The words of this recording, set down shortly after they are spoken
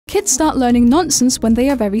kids start learning nonsense when they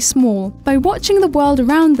are very small, by watching the world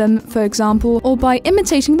around them, for example, or by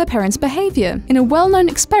imitating their parents' behavior. In a well-known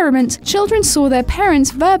experiment, children saw their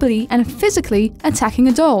parents verbally and physically attacking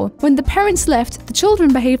a doll. When the parents left, the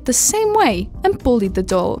children behaved the same way and bullied the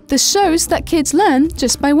doll. This shows that kids learn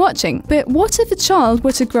just by watching. But what if a child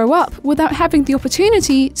were to grow up without having the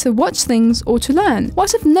opportunity to watch things or to learn?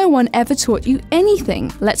 What if no one ever taught you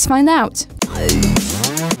anything? Let's find out.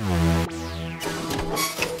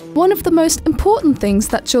 One of the most important things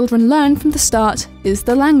that children learn from the start is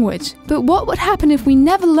the language. But what would happen if we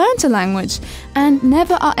never learned a language and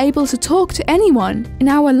never are able to talk to anyone in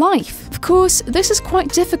our life? Of course, this is quite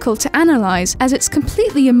difficult to analyze, as it's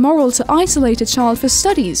completely immoral to isolate a child for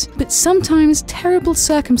studies, but sometimes terrible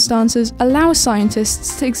circumstances allow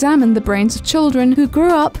scientists to examine the brains of children who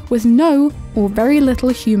grew up with no or very little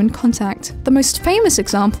human contact. The most famous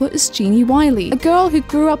example is Jeannie Wiley, a girl who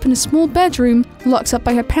grew up in a small bedroom, locked up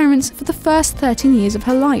by her parents for the first 13 years of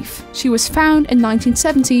her life. She was found in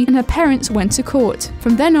 1970 and her parents went to court.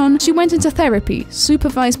 From then on, she went into therapy,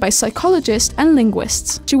 supervised by psychologists and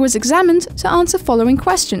linguists. She was examined to answer following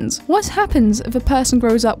questions. What happens if a person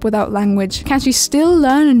grows up without language? Can she still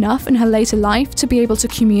learn enough in her later life to be able to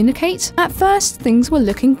communicate? At first, things were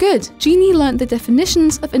looking good. Jeannie learned the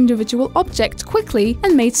definitions of individual objects quickly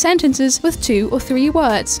and made sentences with 2 or 3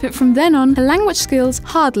 words, but from then on, her language skills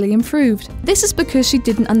hardly improved. This is because she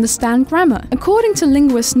didn't understand grammar. According to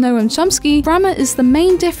linguist Noam Chomsky, grammar is the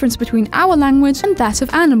main difference between our language and that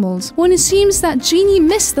of animals. One assumes that Jeannie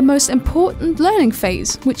missed the most important learning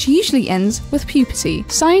phase, which usually ends with puberty.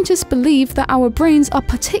 Scientists believe that our brains are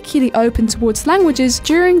particularly open towards languages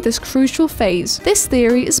during this crucial phase. This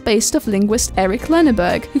theory is based off linguist Eric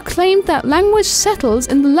Lerneberg, who claimed that language settles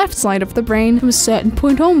in the left side of the brain from a certain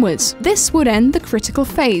point onwards. This would end the critical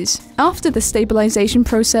phase. After the stabilization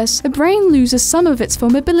process, the brain loses some of its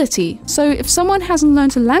formability, so if someone hasn't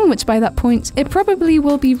learned a language by that point, it probably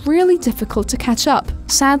will be really difficult to catch up.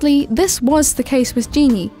 Sadly, this was the case with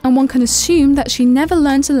Jeannie, and one can assume that she never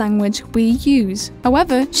learned a language we use.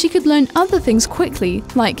 However, she could learn other things quickly,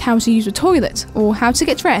 like how to use a toilet or how to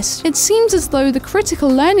get dressed. It seems as though the critical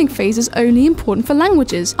learning phase is only important for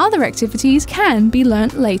languages. Other activities can be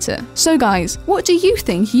learned later. So guys, what do you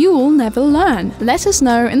think you'll never learn? Let us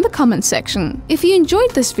know in the comments section. If you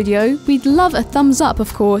enjoyed this video, we'd love a thumbs up,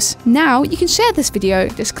 of course. Now you can share this video.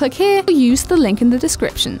 Just click here or use the link in the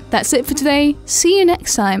description. That's it for today. See you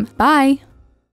next time. Bye!